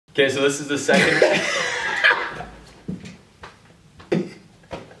Okay, so this is the second.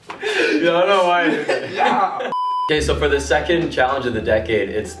 I don't know why I did that. Yeah. Okay, so for the second challenge of the decade,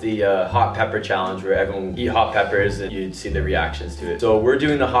 it's the hot pepper challenge where everyone eat hot peppers and you'd see the reactions to it. So we're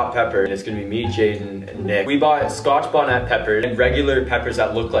doing the hot pepper and it's gonna be me, Jaden, and Nick. We bought Scotch Bonnet peppers and regular peppers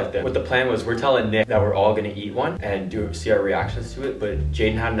that look like them. What the plan was, we're telling Nick that we're all gonna eat one and see our reactions to it, but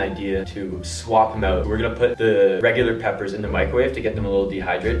Jaden had an idea to swap them out. We're gonna put the regular peppers in the microwave to get them a little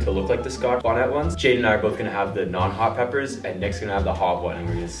dehydrated to look like the Scotch Bonnet ones. Jaden and I are both gonna have the non-hot peppers and Nick's gonna have the hot one and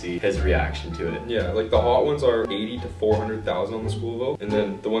we're gonna see his reaction to it. Yeah, like the hot ones are 80 to 400,000 on the school vote, and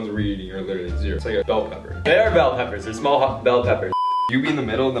then the ones we're eating are literally 0. It's like a bell pepper. They are bell peppers, they're small hot bell peppers. You be in the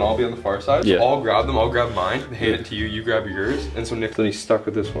middle, and then I'll be on the far side. Yeah. So I'll grab them, I'll grab mine, hand it to you, you grab yours. And so Nick's literally stuck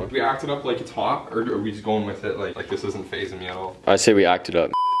with this one. We acted up like it's hot, or are we just going with it like this isn't phasing me at all? I say we acted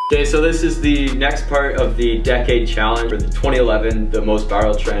up. Okay, so this is the next part of the decade challenge. For the 2011, the most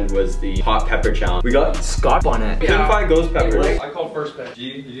viral trend was the hot pepper challenge. We got Scotch Bonnet. Couldn't find ghost peppers. I called first pick.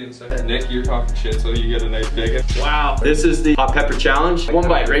 G, you didn't say. Nick, you're talking shit, so you get a nice big one. Wow. This is the hot pepper challenge. One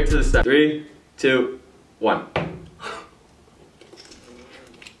bite, right to the step. 3, 2, 1.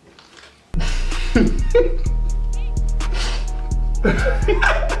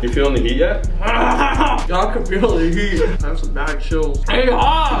 You feeling the heat yet? I can feel the heat. I have some bad chills. Hey,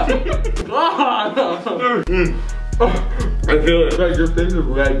 hot! God! I feel it. Like your face is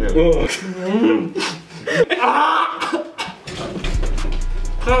red now.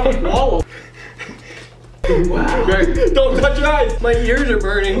 Swallow. Wow. Greg, don't touch your eyes. My ears are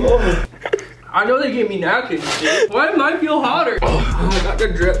burning. I know they gave me napkins, dude. Why does mine feel hotter? Oh, I got the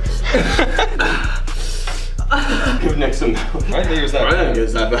drips. Give Nick some milk. I think it was that bad. I think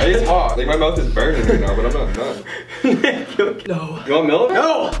it's that bad. It's hot. Like my mouth is burning right now, but I'm not done. No. You want milk?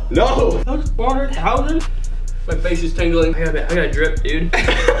 No! No! That was 400,000? My face is tingling. I got a drip, dude.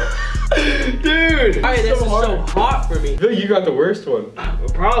 Dude! Hey, this is so hot for me. I feel like you got the worst one.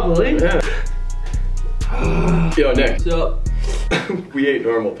 Probably. Yeah. Yo, Nick. So, We ate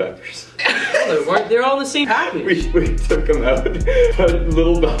normal peppers. they weren't. They're all in the same package. We took them out, put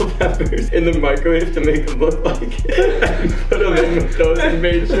little bell peppers in the microwave to make them look like it, and put them in with those and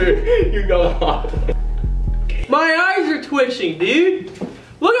made sure you got hot. My eyes are twitching, dude.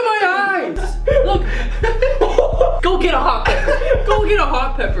 Look at my eyes. Look. Go get a hot pepper. Go get a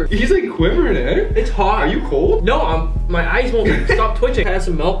hot pepper. He's like quivering, eh? It's hot. Are you cold? No, my eyes won't stop twitching. Can I have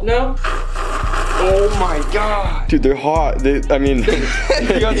some milk now? Oh my god. Dude, they're hot. You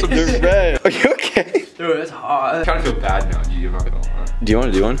got some They're red. Are you okay? Dude, it's hot. I kind of feel bad now, G. I'm not gonna lie. Do you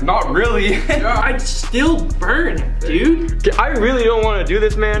want to do one? Not really. I'd still burn, dude. I really don't want to do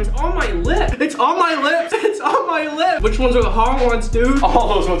this, man. It's on my lip. It's on my lips. It's on my lip. Which ones are the hot ones, dude? All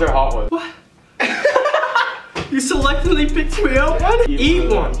those ones are hot ones. What? You selectively picked me out one? Eat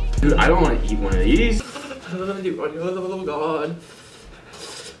one. Dude, I don't want to eat one of these. Oh god.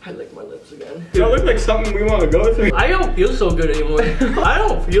 I lick my lips again. That looks like something we want to go through. I don't feel so good anymore. I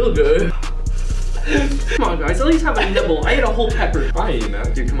don't feel good. Come on, guys. At least have a nibble. I ate a whole pepper. I ain't eating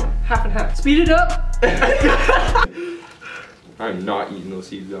that. Dude, come on. Half and half. Speed it up. I'm not eating those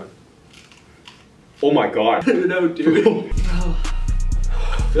seeds, though. Oh my god. No, dude.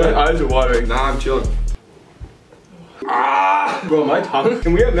 My eyes are watering. Nah, I'm chilling. Ah! Bro, my tongue.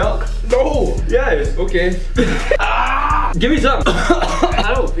 Can we have milk? No! Yes. Okay. Ah! Give me some.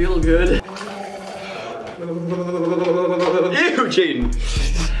 I don't feel good. Ew, Jaden.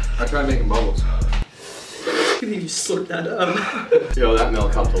 I tried making bubbles. You slurp that up. Yo, that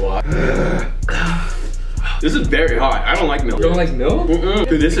milk helped a lot. This is very hot. I don't like milk. You don't like milk? Mm-mm.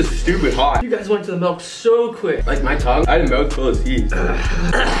 Dude, this is stupid hot. You guys went to the milk so quick. Like my tongue, I had a mouthful of seeds.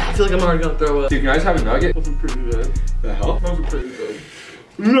 I feel like I'm already gonna throw up. Dude, can I just have a nugget? Those are pretty good. The hell? Those are pretty good.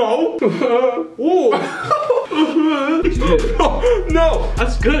 No! No!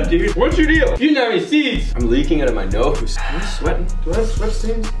 That's good, dude. What's your deal? You didn't have any seeds! I'm leaking it in my nose. I'm sweating. Do I have sweat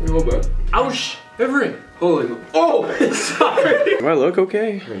stains? A little bit. Ouch. Shivering. Holy. Oh! Sorry. Do I look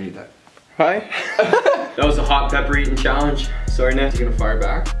okay? I'm gonna eat that. Hi. That was a hot pepper eating challenge. Sorry, Nick. You gonna fire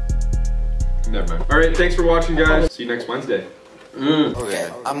back? Never mind. Alright, thanks for watching, guys. See you next Wednesday.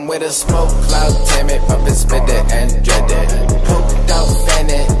 I'm with a smoke cloud, damn it, pump it, spit it, and dread it. Poked out, fan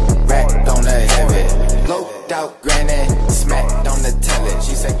it, racked on the heavy. Loped out, granny, smacked on the telly.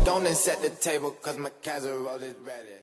 She said, don't set the table, cause my casserole is ready.